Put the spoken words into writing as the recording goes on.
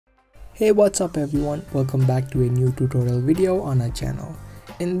Hey, what's up everyone, welcome back to a new tutorial video on our channel.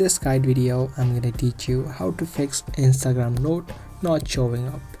 In this guide video, I'm going to teach you how to fix Instagram note not showing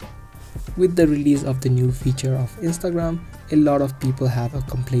up. With the release of the new feature of Instagram, a lot of people have a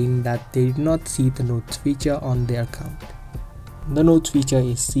complaint that they did not see the notes feature on their account. The notes feature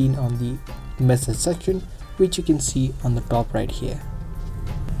is seen on the message section, which you can see on the top right here.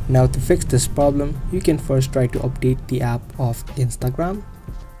 Now to fix this problem, you can first try to update the app of Instagram.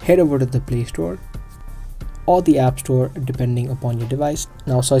 Head over to the Play Store or the App Store depending upon your device.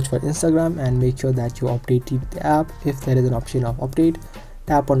 Now search for Instagram and make sure that you updated the app. If there is an option of update,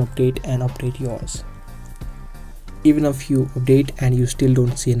 tap on update and update yours. Even if you update and you still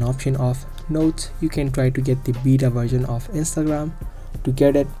don't see an option of notes, you can try to get the beta version of Instagram. To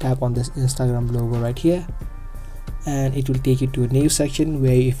get it, tap on this Instagram logo right here and it will take you to a new section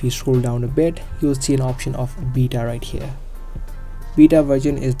where if you scroll down a bit, you'll see an option of beta right here. Beta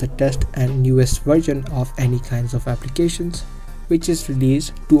version is the test and newest version of any kinds of applications, which is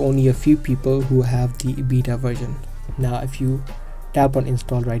released to only a few people who have the beta version. Now if you tap on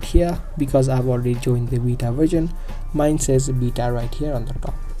install right here, because I've already joined the beta version, mine says beta right here on the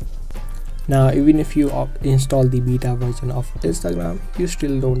top. Now even if you install the beta version of Instagram, you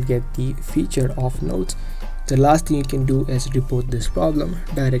still don't get the feature of notes. The last thing you can do is report this problem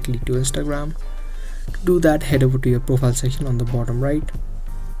directly to Instagram. To do that, head over to your profile section on the bottom right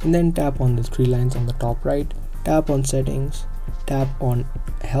and then tap on the three lines on the top right, tap on settings, tap on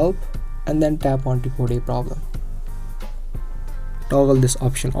help and then tap on report a problem. Toggle this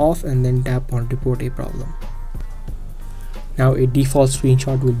option off and then tap on report a problem. Now a default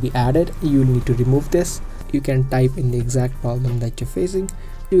screenshot will be added. You will need to remove this. You can type in the exact problem that you're facing,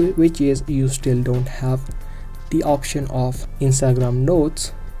 which is you still don't have the option of Instagram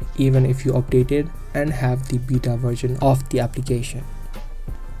notes even if you updated and have the beta version of the application.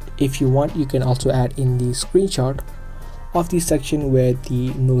 If you want, you can also add in the screenshot of the section where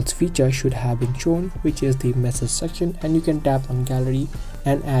the notes feature should have been shown, which is the message section, and you can tap on gallery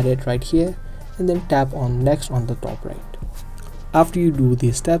and add it right here and then tap on next on the top right. After you do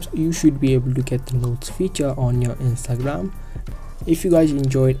these steps, you should be able to get the notes feature on your Instagram. If you guys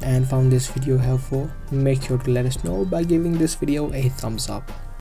enjoyed and found this video helpful, make sure to let us know by giving this video a thumbs up.